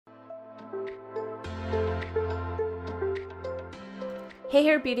Hey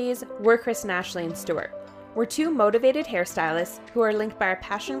Hair Beauties, we're Chris and Ashley and Stuart. We're two motivated hairstylists who are linked by our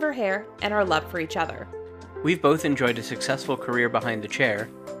passion for hair and our love for each other. We've both enjoyed a successful career behind the chair,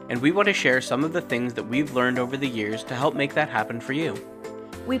 and we want to share some of the things that we've learned over the years to help make that happen for you.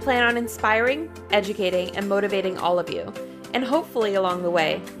 We plan on inspiring, educating, and motivating all of you. And hopefully along the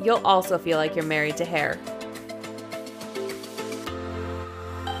way, you'll also feel like you're married to hair.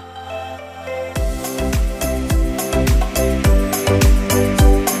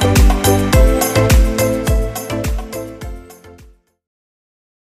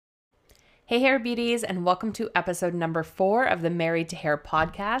 Hey Hair Beauties, and welcome to episode number 4 of the Married to Hair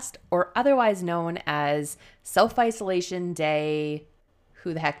podcast, or otherwise known as Self-Isolation Day,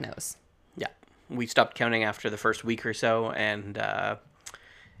 who the heck knows? Yeah, we stopped counting after the first week or so, and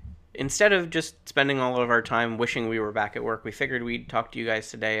instead of just spending all of our time wishing we were back at work, we figured we'd talk to you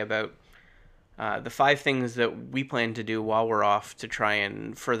guys today about the 5 things that we plan to do while we're off to try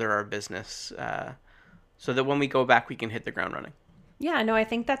and further our business so that when we go back, we can hit the ground running. Yeah, no, I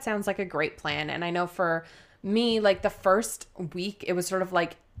think that sounds like a great plan. And I know for me, like the first week, it was sort of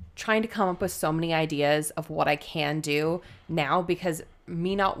like trying to come up with so many ideas of what I can do now because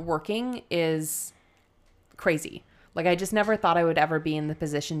me not working is crazy. Like I just never thought I would ever be in the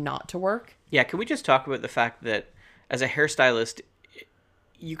position not to work. Yeah, can we just talk about the fact that as a hairstylist,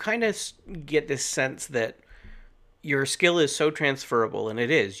 you kind of get this sense that your skill is so transferable, and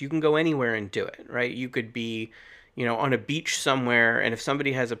it is. You can go anywhere and do it, right? You could be, on a beach somewhere, and if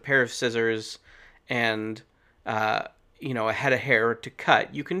somebody has a pair of scissors and, a head of hair to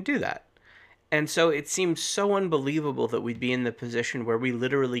cut, you can do that. And so it seems so unbelievable that we'd be in the position where we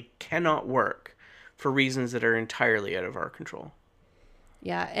literally cannot work for reasons that are entirely out of our control.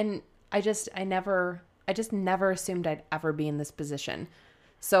 Yeah, and I just never assumed I'd ever be in this position.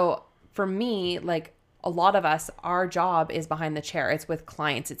 So for me, like, a lot of us, our job is behind the chair. It's with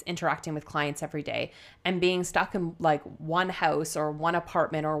clients. It's interacting with clients every day. And being stuck in like one house or one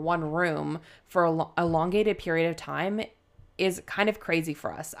apartment or one room for a elongated period of time is kind of crazy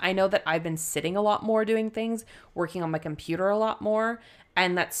for us. I know that I've been sitting a lot more doing things, working on my computer a lot more.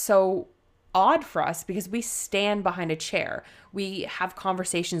 And that's so odd for us because we stand behind a chair. We have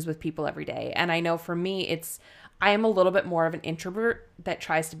conversations with people every day. And I know for me, I am a little bit more of an introvert that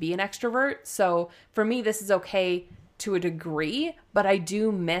tries to be an extrovert. So for me, this is okay to a degree, but I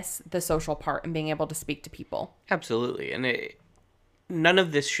do miss the social part and being able to speak to people. Absolutely. And none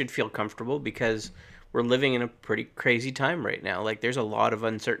of this should feel comfortable because we're living in a pretty crazy time right now. Like there's a lot of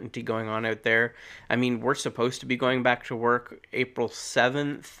uncertainty going on out there. I mean, we're supposed to be going back to work April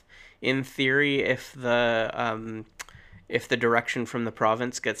 7th in theory if the direction from the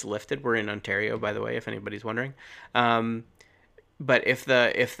province gets lifted. We're in Ontario, by the way, if anybody's wondering. But if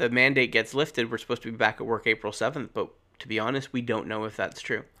the mandate gets lifted, we're supposed to be back at work April 7th. But to be honest, we don't know if that's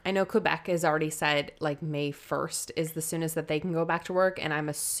true. I know Quebec has already said like May 1st is the soonest that they can go back to work. And I'm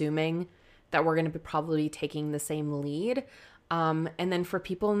assuming that we're going to be probably taking the same lead. And then for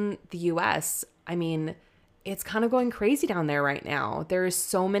people in the US, I mean, it's kind of going crazy down there right now. There's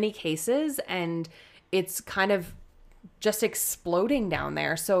so many cases and it's kind of just exploding down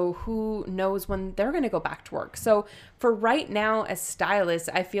there. So who knows when they're going to go back to work. So for right now as stylists,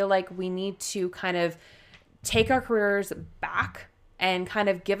 I feel like we need to kind of take our careers back and kind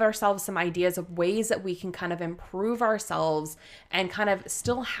of give ourselves some ideas of ways that we can kind of improve ourselves and kind of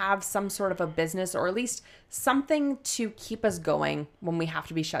still have some sort of a business or at least something to keep us going when we have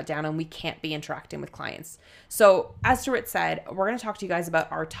to be shut down and we can't be interacting with clients. So as Stuart said, we're going to talk to you guys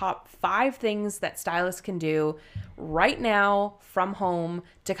about our top 5 things that stylists can do right now from home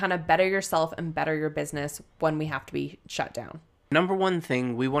to kind of better yourself and better your business when we have to be shut down. Number one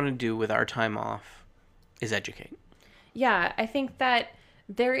thing we want to do with our time off is educate. Yeah, I think that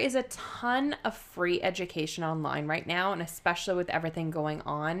there is a ton of free education online right now, and especially with everything going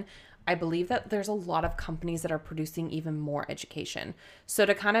on, I believe that there's a lot of companies that are producing even more education. So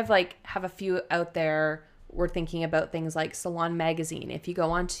to kind of like have a few out there, we're thinking about things like Salon Magazine. If you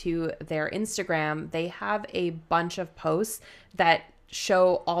go onto their Instagram, they have a bunch of posts that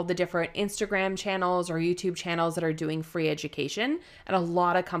show all the different Instagram channels or YouTube channels that are doing free education. And a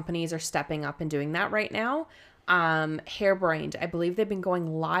lot of companies are stepping up and doing that right now. Hairbrained, I believe they've been going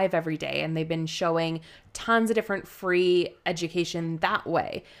live every day and they've been showing tons of different free education that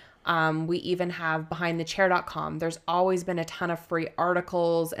way. We even have behindthechair.com. There's always been a ton of free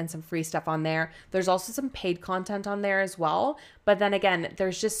articles and some free stuff on there. There's also some paid content on there as well. But then again,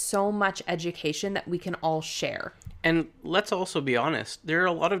 there's just so much education that we can all share. And let's also be honest. There are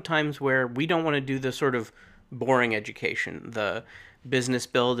a lot of times where we don't want to do the sort of boring education, the business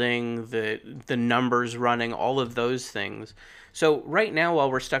building, the numbers running, all of those things. So right now, while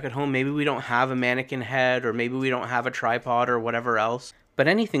we're stuck at home, maybe we don't have a mannequin head, or maybe we don't have a tripod or whatever else. But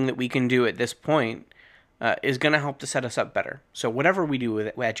anything that we can do at this point is going to help to set us up better. So whatever we do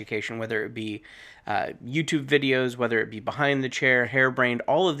with education, whether it be YouTube videos, whether it be Behind the Chair, Hairbrained,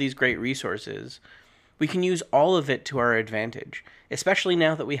 all of these great resources, we can use all of it to our advantage, especially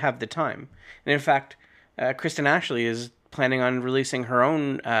now that we have the time. And in fact, Kristen Ashley is planning on releasing her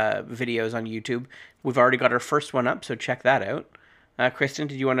own videos on YouTube. We've already got our first one up, so check that out. Kristen,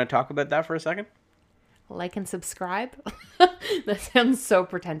 did you want to talk about that for a second? Like and subscribe. That sounds so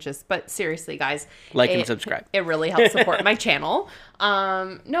pretentious, but seriously, guys, and subscribe. It really helps support my channel.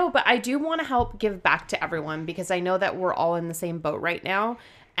 No, but I do want to help give back to everyone, because I know that we're all in the same boat right now.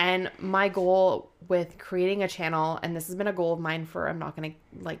 And my goal with creating a channel, and this has been a goal of mine for, I'm not going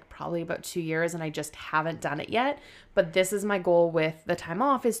to, probably about 2 years, and I just haven't done it yet. But this is my goal with the time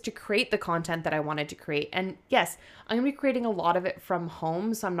off, is to create the content that I wanted to create. And yes, I'm going to be creating a lot of it from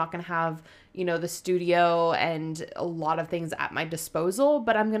home. So I'm not going to have, the studio and a lot of things at my disposal,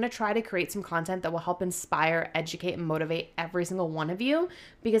 but I'm going to try to create some content that will help inspire, educate, and motivate every single one of you,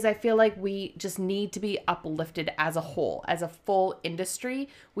 because I feel like we just need to be uplifted as a whole, as a full industry.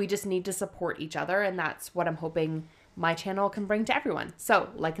 We just need to support each other. And that's what I'm hoping my channel can bring to everyone. So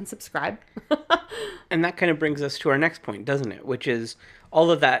like and subscribe. And that kind of brings us to our next point, doesn't it? Which is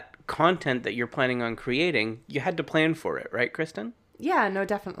all of that content that you're planning on creating, you had to plan for it, right, Kristen? Yeah, no,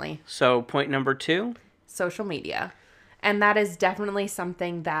 definitely. So point number 2? Social media. And that is definitely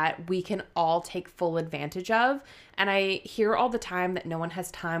something that we can all take full advantage of. And I hear all the time that no one has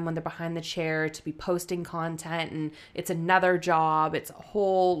time when they're behind the chair to be posting content, and it's another job. It's a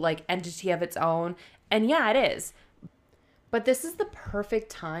whole entity of its own. And yeah, it is. But this is the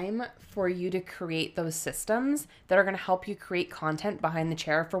perfect time for you to create those systems that are going to help you create content behind the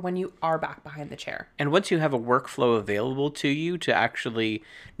chair for when you are back behind the chair. And once you have a workflow available to you to actually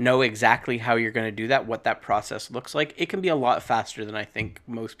know exactly how you're going to do that, what that process looks like, it can be a lot faster than I think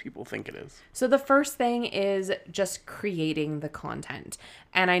most people think it is. So the first thing is just creating the content.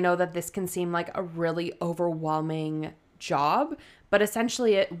 And I know that this can seem like a really overwhelming job, but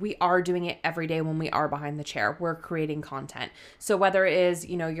essentially we are doing it every day when we are behind the chair. We're creating content. So whether it is,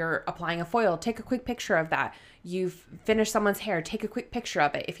 you're applying a foil, take a quick picture of that. You've finished someone's hair, take a quick picture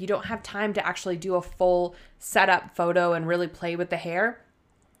of it. If you don't have time to actually do a full setup photo and really play with the hair,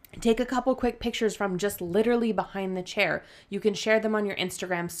 take a couple quick pictures from just literally behind the chair. You can share them on your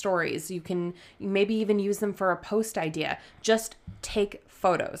Instagram stories. You can maybe even use them for a post idea. Just take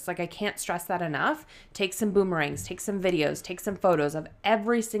photos. I can't stress that enough. Take some boomerangs, take some videos, take some photos of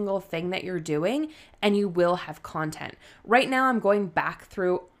every single thing that you're doing, and you will have content. Right now, I'm going back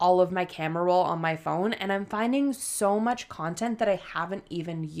through all of my camera roll on my phone, and I'm finding so much content that I haven't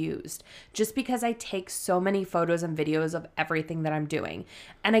even used, just because I take so many photos and videos of everything that I'm doing.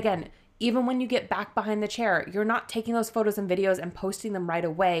 And again, even when you get back behind the chair, you're not taking those photos and videos and posting them right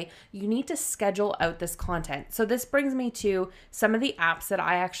away. You need to schedule out this content. So this brings me to some of the apps that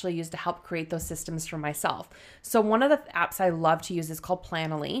I actually use to help create those systems for myself. So one of the apps I love to use is called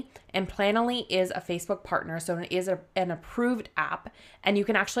Planoly. And Planoly is a Facebook partner, so it is an approved app. And you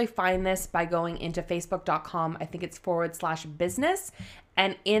can actually find this by going into facebook.com. I think it's /business.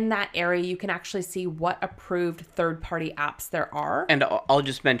 And in that area, you can actually see what approved third-party apps there are. And I'll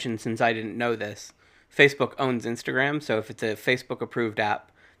just mention, since I didn't know this, Facebook owns Instagram. So if it's a Facebook-approved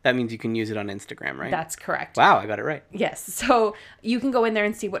app, that means you can use it on Instagram, right? That's correct. Wow, I got it right. Yes. So you can go in there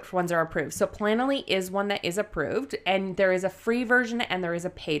and see which ones are approved. So Planoly is one that is approved, and there is a free version and there is a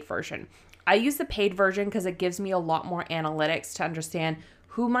paid version. I use the paid version because it gives me a lot more analytics to understand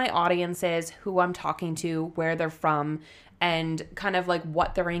who my audience is, who I'm talking to, where they're from, and kind of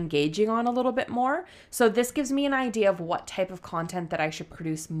what they're engaging on a little bit more. So this gives me an idea of what type of content that I should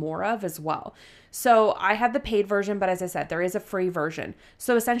produce more of as well. So I have the paid version, but as I said, there is a free version.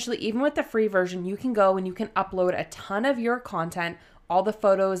 So essentially, even with the free version, you can go and you can upload a ton of your content, all the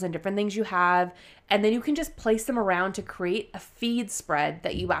photos and different things you have, and then you can just place them around to create a feed spread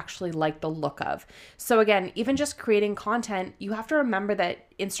that you actually like the look of. So again, even just creating content, you have to remember that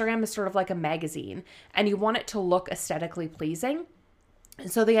Instagram is sort of like a magazine, and you want it to look aesthetically pleasing.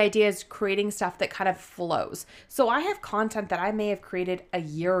 So the idea is creating stuff that kind of flows. So I have content that I may have created a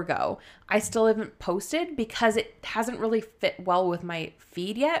year ago. I still haven't posted because it hasn't really fit well with my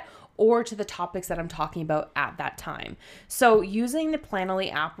feed yet, or to the topics that I'm talking about at that time. So using the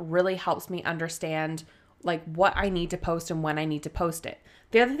Planoly app really helps me understand like what I need to post and when I need to post it.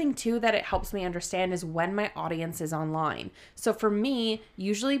 The other thing too that it helps me understand is when my audience is online. So for me,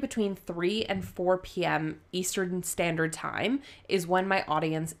 usually between 3 and 4 p.m. Eastern Standard Time is when my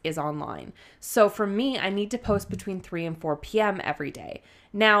audience is online. So for me, I need to post between 3 and 4 p.m. every day.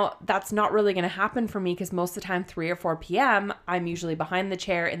 Now, that's not really going to happen for me because most of the time, 3 or 4 p.m., I'm usually behind the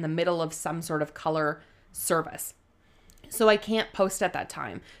chair in the middle of some sort of color service. So I can't post at that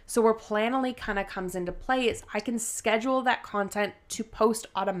time. So where Planoly kind of comes into play is I can schedule that content to post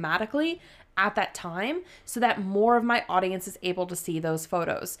automatically at that time so that more of my audience is able to see those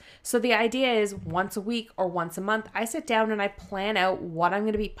photos. So the idea is once a week or once a month, I sit down and I plan out what I'm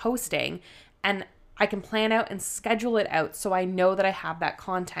going to be posting, and I can plan out and schedule it out so I know that I have that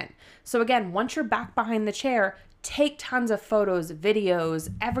content. So again, once you're back behind the chair, take tons of photos,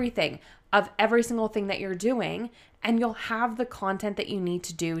 videos, everything of every single thing that you're doing, and you'll have the content that you need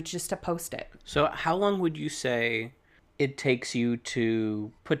to do just to post it. So how long would you say it takes you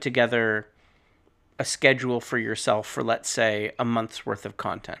to put together a schedule for yourself for, let's say, a month's worth of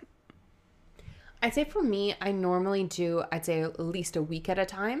content? I'd say for me, I normally do, I'd say at least a week at a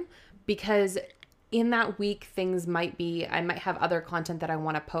time, because in that week, things might be, I might have other content that I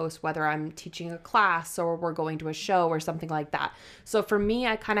want to post, whether I'm teaching a class or we're going to a show or something like that. So for me,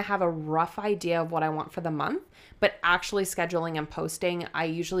 I kind of have a rough idea of what I want for the month, but actually scheduling and posting, I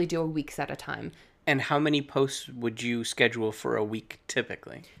usually do a weeks at a time. And how many posts would you schedule for a week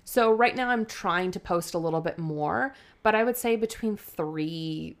typically? So right now I'm trying to post a little bit more, but I would say between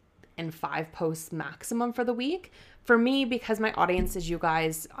 3 and 5 posts maximum for the week. For me, because my audience is you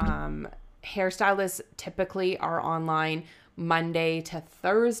guys, hairstylists typically are online Monday to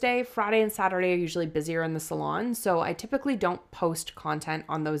Thursday. Friday and Saturday are usually busier in the salon. So I typically don't post content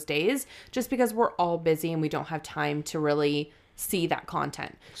on those days just because we're all busy and we don't have time to really see that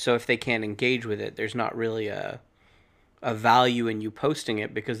content. So if they can't engage with it, there's not really a value in you posting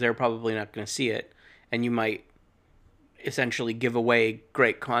it because they're probably not going to see it. And you might essentially give away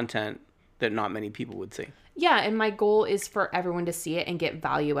great content that not many people would see. Yeah, and my goal is for everyone to see it and get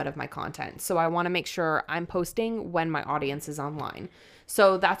value out of my content. So I want to make sure I'm posting when my audience is online.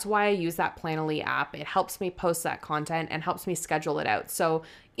 So that's why I use that Planoly app. It helps me post that content and helps me schedule it out. So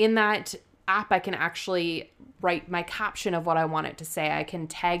in that app, I can actually write my caption of what I want it to say. I can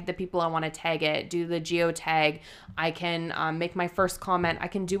tag the people I want to tag it, do the geo tag. I can make my first comment. I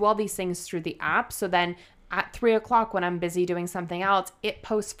can do all these things through the app. So then at 3 o'clock when I'm busy doing something else, it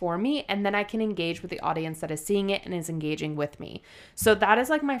posts for me, and then I can engage with the audience that is seeing it and is engaging with me. So that is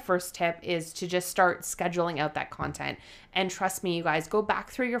like my first tip, is to just start scheduling out that content. And trust me, you guys, go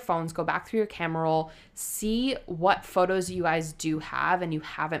back through your phones, go back through your camera roll, see what photos you guys do have and you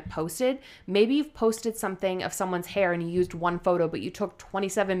haven't posted. Maybe you've posted something of someone's hair and you used one photo, but you took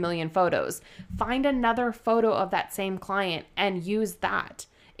 27 million photos. Find another photo of that same client and use that.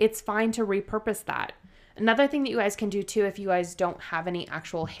 It's fine to repurpose that. Another thing that you guys can do too, if you guys don't have any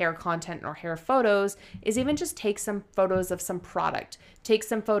actual hair content or hair photos, is even just take some photos of some product. Take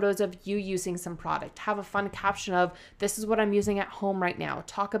some photos of you using some product. Have a fun caption of, this is what I'm using at home right now.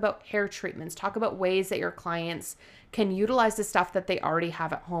 Talk about hair treatments. Talk about ways that your clients can utilize the stuff that they already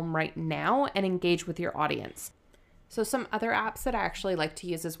have at home right now and engage with your audience. So some other apps that I actually like to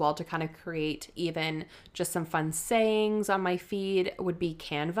use as well to kind of create even just some fun sayings on my feed would be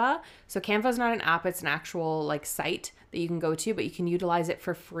Canva. So Canva is not an app, it's an actual like site that you can go to, but you can utilize it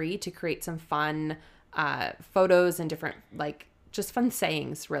for free to create some fun photos and different like just fun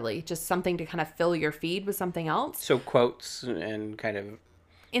sayings, really. Just something to kind of fill your feed with something else. So quotes and kind of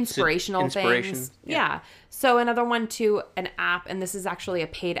inspirational things. Yeah. So another one too, an app, and this is actually a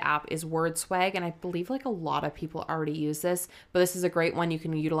paid app, is WordSwag. And I believe like a lot of people already use this, but this is a great one you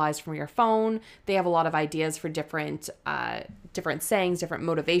can utilize from your phone. They have a lot of ideas for different sayings, different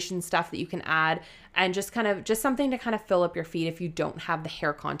motivation stuff that you can add, and just something to kind of fill up your feed if you don't have the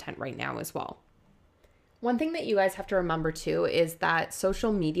hair content right now as well. One thing that you guys have to remember too is that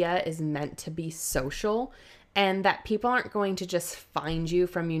social media is meant to be social, and that people aren't going to just find you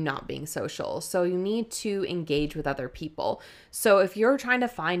from you not being social. So you need to engage with other people. So if you're trying to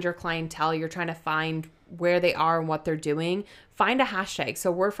find your clientele, you're trying to find where they are and what they're doing, find a hashtag.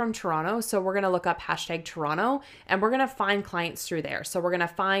 So we're from Toronto, so we're going to look up hashtag Toronto, and we're going to find clients through there. So we're going to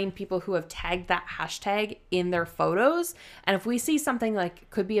find people who have tagged that hashtag in their photos. And if we see something like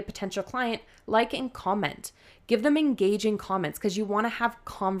could be a potential client, like and comment. Give them engaging comments, because you want to have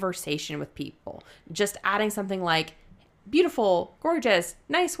conversation with people. Just adding something like beautiful, gorgeous,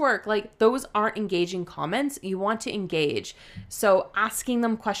 nice work, like those aren't engaging comments. You want to engage. So asking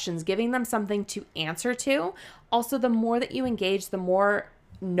them questions, giving them something to answer to. Also, the more that you engage, the more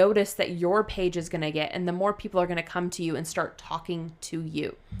notice that your page is going to get, and the more people are going to come to you and start talking to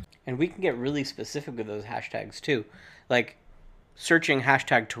you. And we can get really specific with those hashtags too. Like searching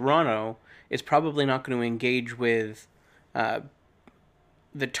hashtag Toronto is probably not going to engage with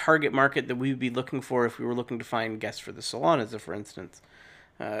the target market that we would be looking for if we were looking to find guests for the salon, as a for instance.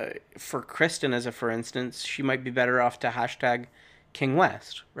 For Kristen, as a for instance, she might be better off to hashtag King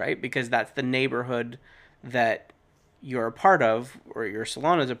West, right? Because that's the neighborhood that you're a part of, or your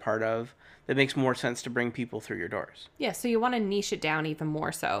salon is a part of, that makes more sense to bring people through your doors. Yeah, so you want to niche it down even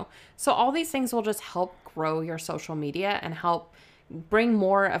more so. So all these things will just help grow your social media and help bring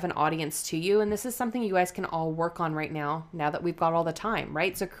more of an audience to you. And this is something you guys can all work on right now that we've got all the time,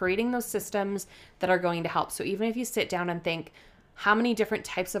 right? So creating those systems that are going to help. So even if you sit down and think, how many different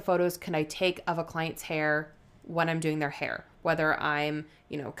types of photos can I take of a client's hair when I'm doing their hair? Whether I'm,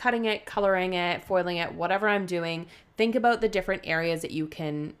 cutting it, coloring it, foiling it, whatever I'm doing, think about the different areas that you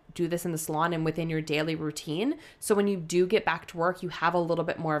can do this in the salon and within your daily routine. So when you do get back to work, you have a little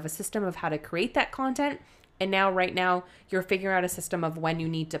bit more of a system of how to create that content. And right now, you're figuring out a system of when you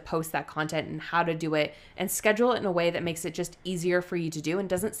need to post that content and how to do it and schedule it in a way that makes it just easier for you to do and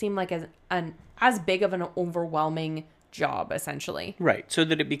doesn't seem like as big of an overwhelming job, essentially. Right, so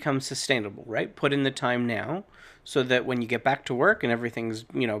that it becomes sustainable, right? Put in the time now so that when you get back to work and everything's,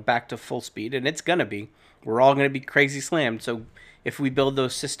 back to full speed, and it's going to be, we're all going to be crazy slammed. So if we build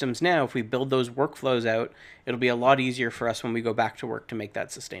those systems now, if we build those workflows out, it'll be a lot easier for us when we go back to work to make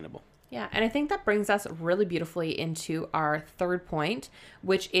that sustainable. Yeah, and I think that brings us really beautifully into our third point,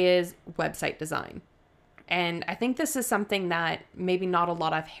 which is website design. And I think this is something that maybe not a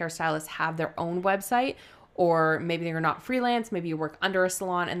lot of hairstylists have their own website, or maybe you're not freelance, maybe you work under a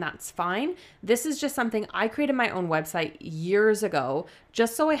salon, and that's fine. This is just something I created my own website years ago,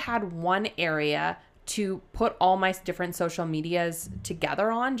 just so I had one area to put all my different social medias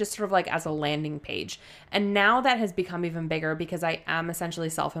together on, just sort of like as a landing page. And now that has become even bigger because I am essentially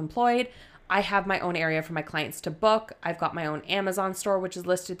self-employed. I have my own area for my clients to book. I've got my own Amazon store, which is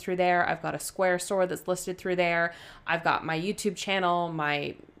listed through there. I've got a Square store that's listed through there. I've got my YouTube channel,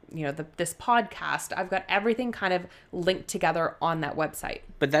 my this podcast. I've got everything kind of linked together on that website.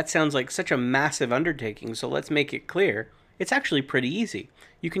 But that sounds like such a massive undertaking. So let's make it clear. It's actually pretty easy.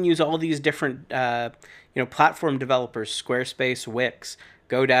 You can use all these different, platform developers, Squarespace, Wix,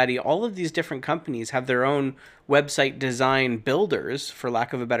 GoDaddy, all of these different companies have their own website design builders, for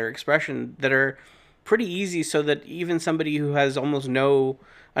lack of a better expression, that are pretty easy so that even somebody who has almost no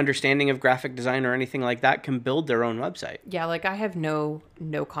understanding of graphic design or anything like that can build their own website. Yeah, like I have no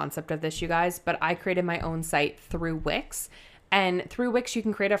concept of this, you guys, but I created my own site through Wix. And through Wix, you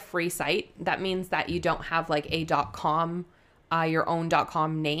can create a free site. That means that you don't have like a .com, your own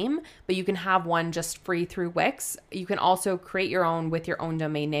 .com name, but you can have one just free through Wix. You can also create your own with your own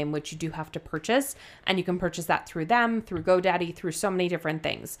domain name, which you do have to purchase. And you can purchase that through them, through GoDaddy, through so many different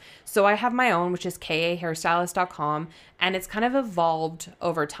things. So I have my own, which is kahairstylist.com, and it's kind of evolved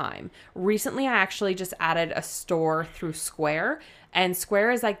over time. Recently, I actually just added a store through Square, and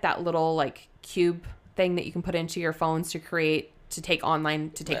Square is like that little like cube thing that you can put into your phones to take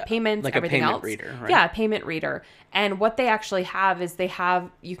payments, like everything a payment else. Reader, right? Yeah, a payment reader. And what they actually have is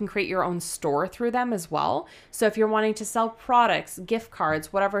you can create your own store through them as well. So if you're wanting to sell products, gift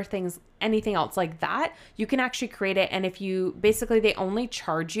cards, whatever things, anything else like that, you can actually create it. And they only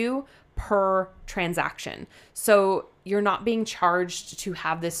charge you per transaction. So you're not being charged to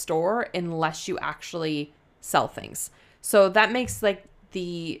have this store unless you actually sell things. So that makes like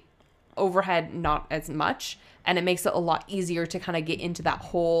the overhead not as much, and it makes it a lot easier to kind of get into that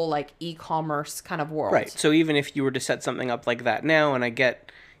whole like e-commerce kind of world. Right. So even if you were to set something up like that now, and I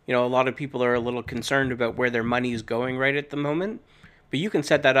get, a lot of people are a little concerned about where their money is going right at the moment, but you can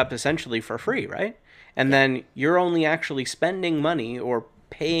set that up essentially for free, right? And then you're only actually spending money or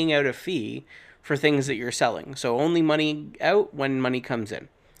paying out a fee for things that you're selling. So only money out when money comes in.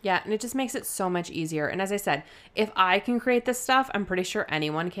 Yeah, and it just makes it so much easier. And as I said, if I can create this stuff, I'm pretty sure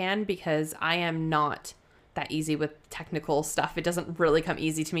anyone can, because I am not that easy with technical stuff. It doesn't really come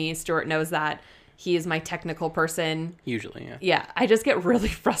easy to me. Stuart knows that. He is my technical person. Usually, yeah. Yeah, I just get really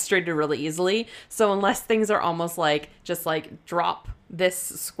frustrated really easily. So unless things are almost like, just like drop this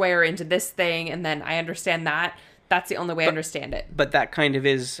square into this thing and then I understand that, that's the only way I understand it. But that kind of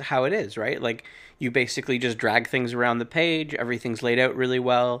is how it is, right? Like, you basically just drag things around the page. Everything's laid out really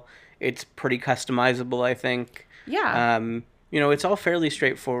well. It's pretty customizable, I think. Yeah. It's all fairly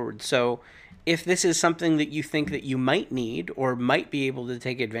straightforward. So if this is something that you think that you might need or might be able to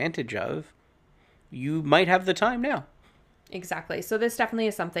take advantage of, you might have the time now. Exactly. So this definitely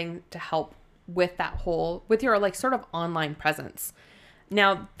is something to help with that with your like sort of online presence.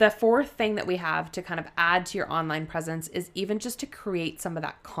 Now, the fourth thing that we have to kind of add to your online presence is even just to create some of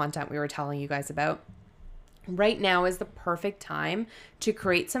that content we were telling you guys about. Right now is the perfect time to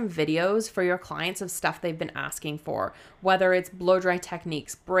create some videos for your clients of stuff they've been asking for, whether it's blow dry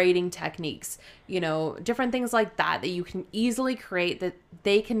techniques, braiding techniques, different things like that you can easily create that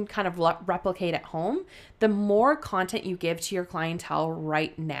they can kind of replicate at home. The more content you give to your clientele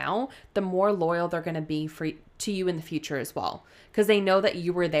right now, the more loyal they're going to be to you in the future as well, because they know that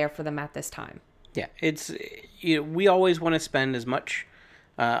you were there for them at this time. Yeah, we always want to spend as much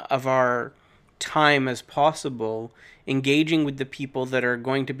of our time as possible engaging with the people that are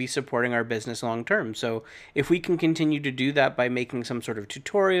going to be supporting our business long term. So if we can continue to do that by making some sort of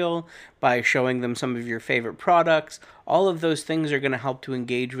tutorial, by showing them some of your favorite products, all of those things are going to help to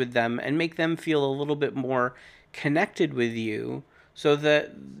engage with them and make them feel a little bit more connected with you, so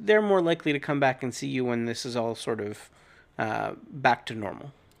that they're more likely to come back and see you when this is all sort of back to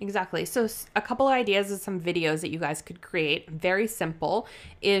normal. Exactly. So a couple of ideas of some videos that you guys could create, very simple,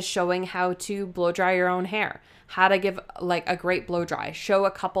 is showing how to blow dry your own hair, how to give like a great blow dry, show a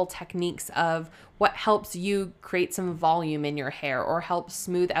couple techniques of what helps you create some volume in your hair or help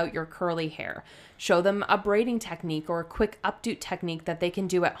smooth out your curly hair. Show them a braiding technique or a quick updo technique that they can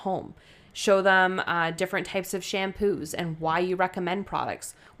do at home. Show them different types of shampoos and why you recommend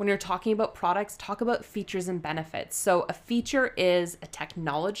products. When you're talking about products, talk about features and benefits. So a feature is a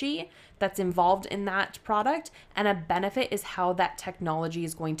technology that's involved in that product, and a benefit is how that technology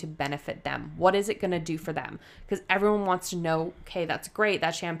is going to benefit them. What is it going to do for them? Because everyone wants to know, okay, that's great,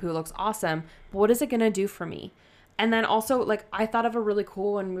 that shampoo looks awesome, but what is it going to do for me? And then also, like, I thought of a really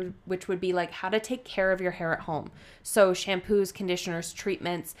cool one, which would be like how to take care of your hair at home. So shampoos, conditioners,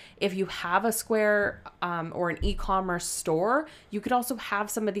 treatments. If you have a Square or an e-commerce store, you could also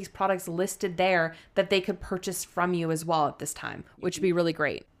have some of these products listed there that they could purchase from you as well at this time, which would be really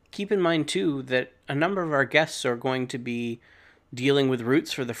great. Keep in mind, too, that a number of our guests are going to be dealing with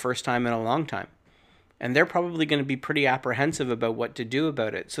roots for the first time in a long time. And they're probably going to be pretty apprehensive about what to do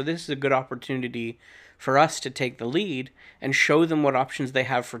about it. So this is a good opportunity for us to take the lead and show them what options they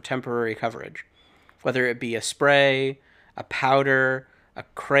have for temporary coverage, whether it be a spray, a powder, a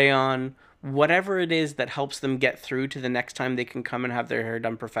crayon, whatever it is that helps them get through to the next time they can come and have their hair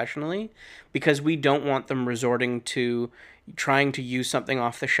done professionally, because we don't want them resorting to trying to use something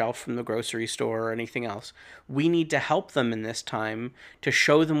off the shelf from the grocery store or anything else. We need to help them in this time to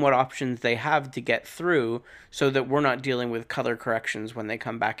show them what options they have to get through, so that we're not dealing with color corrections when they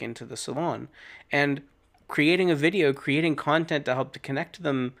come back into the salon. And creating a video, creating content to help to connect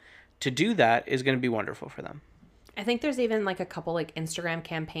them to do that is going to be wonderful for them. I think there's even like a couple like Instagram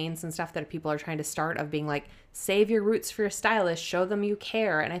campaigns and stuff that people are trying to start of being like, save your roots for your stylist, show them you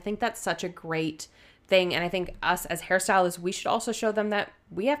care. And I think that's such a great thing. And I think us as hairstylists, we should also show them that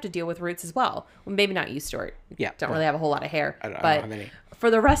we have to deal with roots as well. Well, maybe not you, Stuart. Yeah. Don't really have a whole lot of hair. I don't but have any. For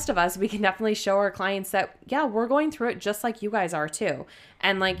the rest of us, we can definitely show our clients that, yeah, we're going through it just like you guys are too.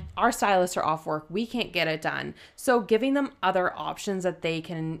 And like our stylists are off work. We can't get it done. So giving them other options that they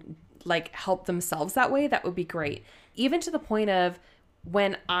can like help themselves that way, that would be great. Even to the point of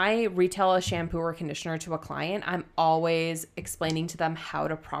when I retail a shampoo or conditioner to a client, I'm always explaining to them how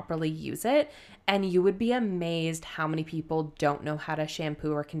to properly use it. And you would be amazed how many people don't know how to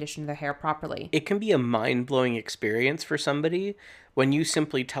shampoo or condition their hair properly. It can be a mind-blowing experience for somebody when you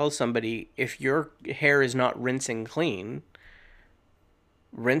simply tell somebody, if your hair is not rinsing clean,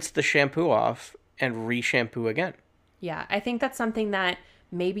 rinse the shampoo off and re-shampoo again. Yeah, I think that's something that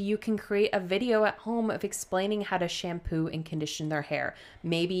maybe you can create a video at home of explaining how to shampoo and condition their hair.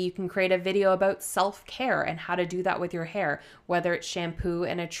 Maybe you can create a video about self-care and how to do that with your hair, whether it's shampoo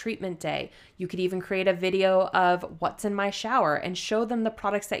and a treatment day. You could even create a video of what's in my shower and show them the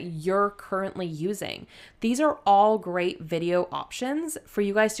products that you're currently using. These are all great video options for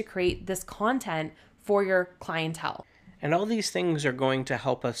you guys to create this content for your clientele. And all these things are going to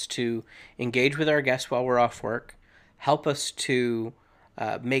help us to engage with our guests while we're off work, help us to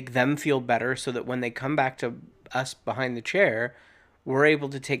make them feel better, so that when they come back to us behind the chair, we're able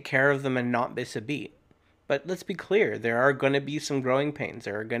to take care of them and not miss a beat. But let's be clear, there are going to be some growing pains.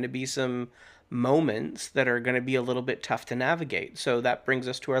 There are going to be some moments that are going to be a little bit tough to navigate. So that brings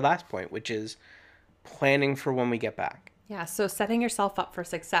us to our last point, which is planning for when we get back. Yeah, so setting yourself up for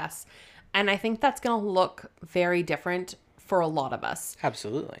success. And I think that's going to look very different for a lot of us.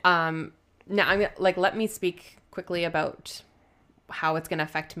 Absolutely. Now, I'm like, let me speak quickly about how it's going to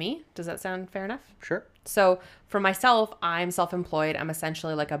affect me. Does that sound fair enough? Sure. So for myself, I'm self-employed. I'm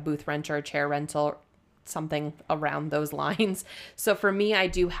essentially like a booth renter, chair rental something around those lines. So for me, I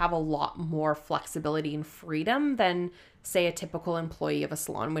do have a lot more flexibility and freedom than, say, a typical employee of a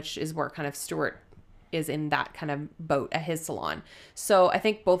salon, which is where kind of Stuart is in that kind of boat at his salon. So I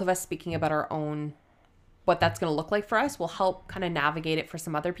think both of us speaking about our own, what that's going to look like for us, will help kind of navigate it for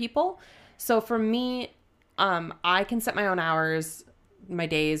some other people. So for me, I can set my own hours, my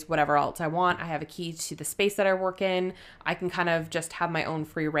days, whatever else I want. I have a key to the space that I work in. I can kind of just have my own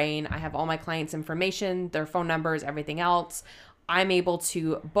free reign. I have all my clients' information, their phone numbers, everything else. I'm able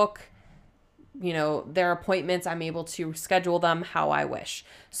to book, their appointments. I'm able to schedule them how I wish.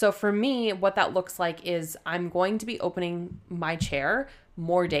 So for me, what that looks like is I'm going to be opening my chair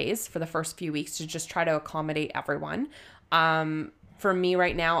more days for the first few weeks to just try to accommodate everyone. For me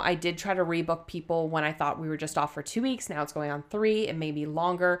right now, I did try to rebook people when I thought we were just off for 2 weeks. Now it's going on 3. It may be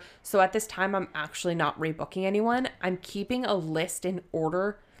longer. So at this time, I'm actually not rebooking anyone. I'm keeping a list in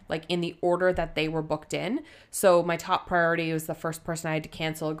order, like in the order that they were booked in. So my top priority was the first person I had to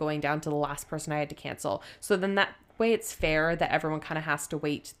cancel, going down to the last person I had to cancel. So then that way it's fair that everyone kind of has to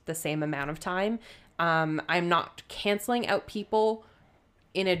wait the same amount of time. I'm not canceling out people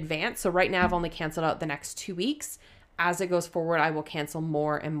in advance. So right now I've only canceled out the next 2 weeks. As it goes forward, I will cancel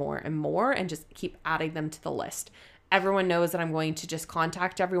more and more and more and just keep adding them to the list. Everyone knows that I'm going to just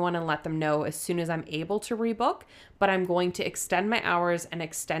contact everyone and let them know as soon as I'm able to rebook, but I'm going to extend my hours and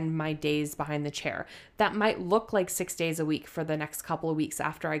extend my days behind the chair. That might look like 6 days a week for the next couple of weeks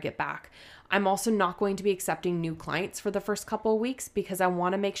after I get back. I'm also not going to be accepting new clients for the first couple of weeks because I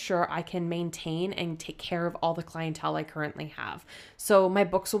want to make sure I can maintain and take care of all the clientele I currently have. So my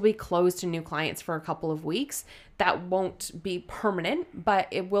books will be closed to new clients for a couple of weeks. That won't be permanent, but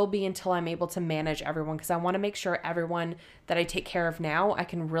it will be until I'm able to manage everyone because I want to make sure everyone that I take care of now, I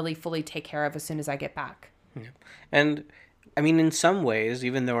can really fully take care of as soon as I get back. Yeah. And I mean, in some ways,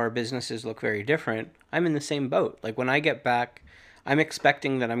 even though our businesses look very different, I'm in the same boat. Like when I get back, I'm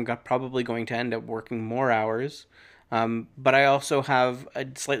expecting that I'm probably going to end up working more hours. But I also have a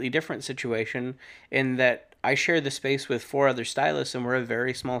slightly different situation in that I share the space with 4 other stylists and we're a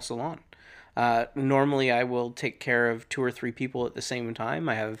very small salon. Normally I will take care of 2 or 3 people at the same time.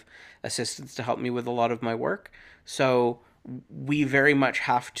 I have assistants to help me with a lot of my work. So we very much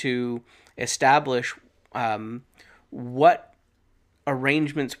have to establish what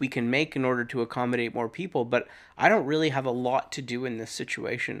arrangements we can make in order to accommodate more people, but I don't really have a lot to do in this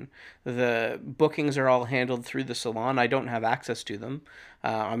situation. The bookings are all handled through the salon. I don't have access to them.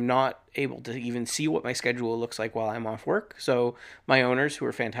 I'm not able to even see what my schedule looks like while I'm off work. So my owners, who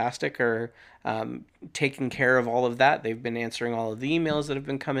are fantastic, are taking care of all of that. They've been answering all of the emails that have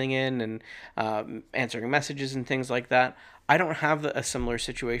been coming in and answering messages and things like that. I don't have a similar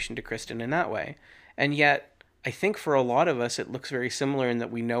situation to Kristen in that way. And yet, I think for a lot of us, it looks very similar in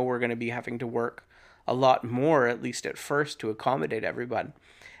that we know we're going to be having to work a lot more, at least at first, to accommodate everyone.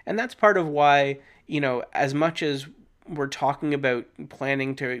 And that's part of why, as much as we're talking about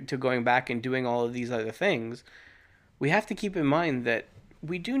planning to going back and doing all of these other things, we have to keep in mind that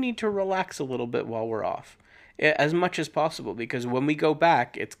we do need to relax a little bit while we're off, as much as possible, because when we go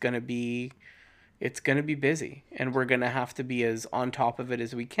back, it's going to be busy and we're going to have to be as on top of it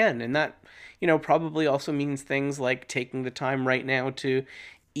as we can. And that, probably also means things like taking the time right now to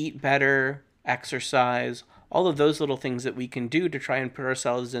eat better, exercise, all of those little things that we can do to try and put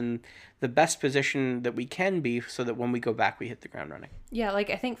ourselves in the best position that we can be so that when we go back, we hit the ground running. Yeah, like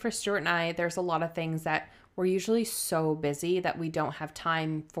I think for Stuart and I, there's a lot of things that we're usually so busy that we don't have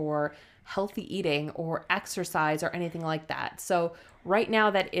time for healthy eating or exercise or anything like that. So right now,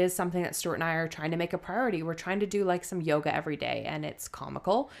 that is something that Stuart and I are trying to make a priority. We're trying to do like some yoga every day, and it's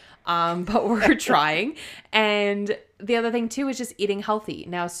comical, but we're trying. And the other thing too is just eating healthy.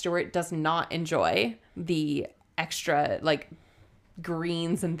 Now, Stuart does not enjoy the extra like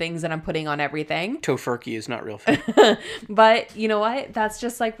greens and things that I'm putting on everything. Tofurkey is not real food. But you know what? That's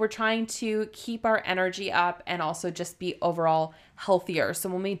just like we're trying to keep our energy up and also just be overall healthier. So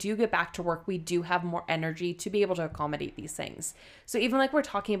when we do get back to work, we do have more energy to be able to accommodate these things. So even like we're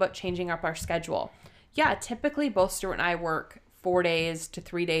talking about changing up our schedule. Yeah, typically both Stuart and I work 4 days to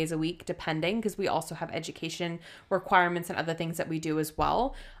 3 days a week, depending, because we also have education requirements and other things that we do as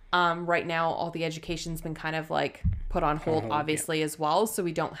well. Right now, all the education's been kind of like put on hold, obviously, as well. So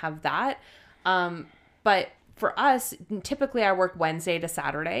we don't have that. But for us, typically I work Wednesday to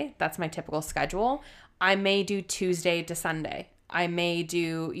Saturday. That's my typical schedule. I may do Tuesday to Sunday. I may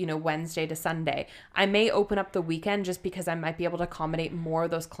do, Wednesday to Sunday. I may open up the weekend just because I might be able to accommodate more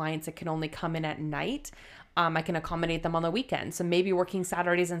of those clients that can only come in at night. I can accommodate them on the weekend. So maybe working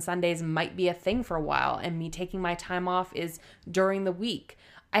Saturdays and Sundays might be a thing for a while. And me taking my time off is during the week.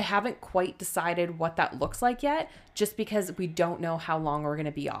 I haven't quite decided what that looks like yet, just because we don't know how long we're going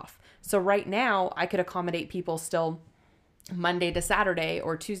to be off. So right now, I could accommodate people still Monday to Saturday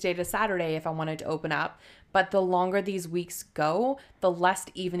or Tuesday to Saturday if I wanted to open up. But the longer these weeks go, the less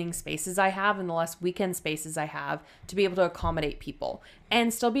evening spaces I have and the less weekend spaces I have to be able to accommodate people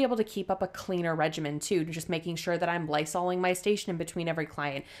and still be able to keep up a cleaner regimen too, just making sure that I'm Lysoling my station in between every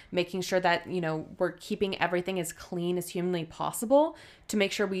client, making sure that, we're keeping everything as clean as humanly possible to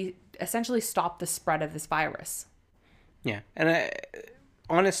make sure we essentially stop the spread of this virus. Yeah. And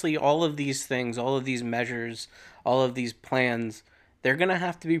honestly, all of these things, all of these measures, all of these plans, they're going to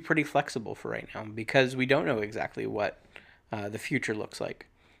have to be pretty flexible for right now because we don't know exactly what the future looks like.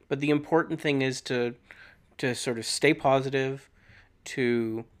 But the important thing is to sort of stay positive,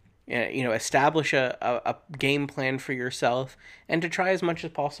 to establish a game plan for yourself, and to try as much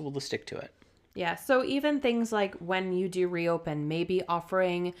as possible to stick to it. Yeah, so even things like when you do reopen, maybe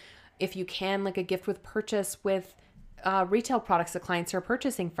offering, if you can, like a gift with purchase with retail products that clients are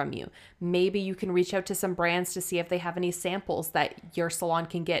purchasing from you. Maybe you can reach out to some brands to see if they have any samples that your salon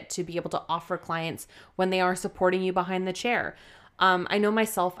can get to be able to offer clients when they are supporting you behind the chair. I know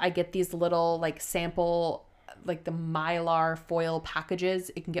myself, I get these little like sample, like the Mylar foil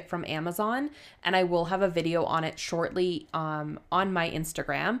packages you can get from Amazon, and I will have a video on it shortly on my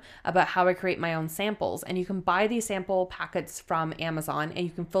Instagram about how I create my own samples. And you can buy these sample packets from Amazon and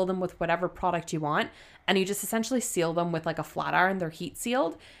you can fill them with whatever product you want, and you just essentially seal them with like a flat iron. They're heat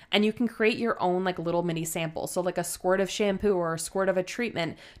sealed, and you can create your own like little mini sample. So like a squirt of shampoo or a squirt of a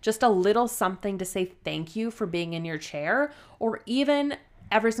treatment, just a little something to say thank you for being in your chair. Or even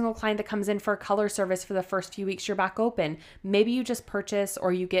every single client that comes in for a color service for the first few weeks you're back open, maybe you just purchase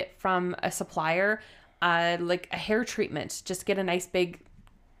or you get from a supplier like a hair treatment. Just get a nice big,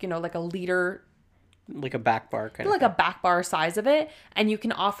 like a liter, like a back bar kind like a back bar size of it, and you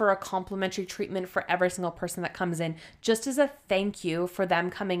can offer a complimentary treatment for every single person that comes in, just as a thank you for them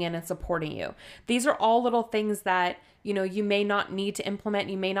coming in and supporting you. These are all little things that you may not need to implement,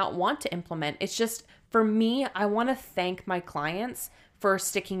 you may not want to implement. It's just, for me, I want to thank my clients for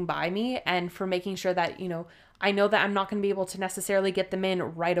sticking by me and for making sure that, I know that I'm not going to be able to necessarily get them in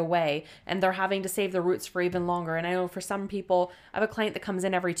right away, and they're having to save the roots for even longer. And I know for some people, I have a client that comes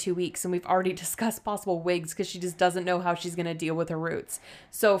in every 2 weeks, and we've already discussed possible wigs because she just doesn't know how she's going to deal with her roots.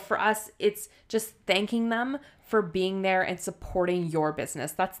 So for us, it's just thanking them for being there and supporting your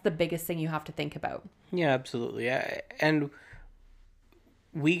business. That's the biggest thing you have to think about. Yeah, absolutely. And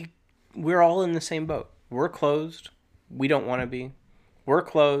we're all in the same boat. We're closed. We don't want to be. We're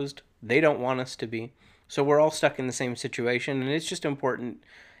closed. They don't want us to be. So we're all stuck in the same situation. And it's just important,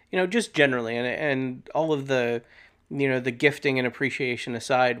 just generally, and all of the, the gifting and appreciation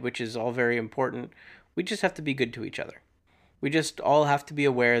aside, which is all very important, we just have to be good to each other. We just all have to be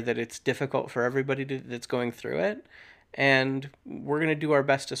aware that it's difficult for everybody that's going through it. And we're going to do our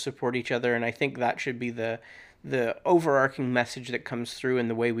best to support each other. And I think that should be the overarching message that comes through in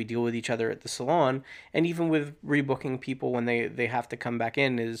the way we deal with each other at the salon, and even with rebooking people when they have to come back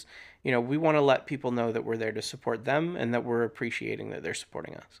in, is, we want to let people know that we're there to support them and that we're appreciating that they're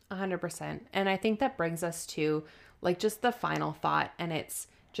supporting us. 100%. And I think that brings us to like just the final thought. And it's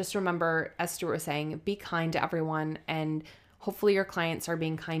just remember, as Stuart was saying, be kind to everyone, and hopefully your clients are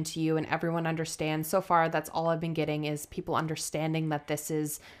being kind to you and everyone understands. So far, that's all I've been getting is people understanding that this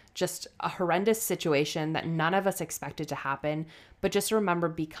is just a horrendous situation that none of us expected to happen. But just remember,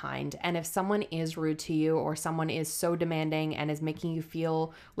 be kind. And if someone is rude to you, or someone is so demanding and is making you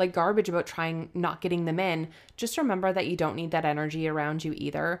feel like garbage about not getting them in, just remember that you don't need that energy around you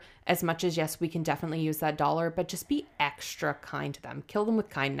either. As much as, yes, we can definitely use that dollar, but just be extra kind to them. Kill them with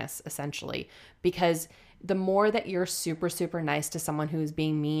kindness, essentially. Because the more that you're super, super nice to someone who's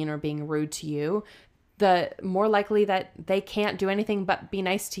being mean or being rude to you, the more likely that they can't do anything but be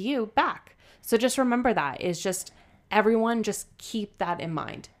nice to you back. So just remember that is just everyone, just keep that in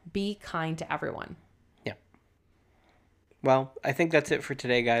mind. Be kind to everyone. Yeah. Well, I think that's it for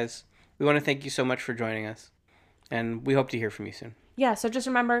today, guys. We want to thank you so much for joining us, and we hope to hear from you soon. Yeah, so just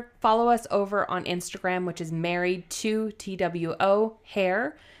remember, follow us over on Instagram, which is married to TWO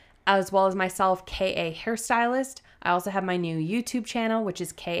hair, as well as myself, KA Hairstylist. I also have my new YouTube channel, which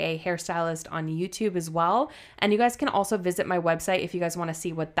is KA Hairstylist on YouTube as well. And you guys can also visit my website if you guys want to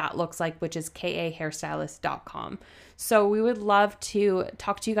see what that looks like, which is kahairstylist.com. So we would love to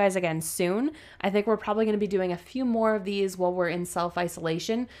talk to you guys again soon. I think we're probably going to be doing a few more of these while we're in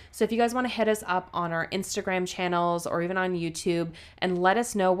self-isolation. So if you guys want to hit us up on our Instagram channels or even on YouTube and let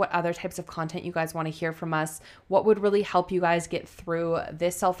us know what other types of content you guys want to hear from us, what would really help you guys get through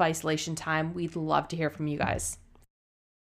this self-isolation time, we'd love to hear from you guys.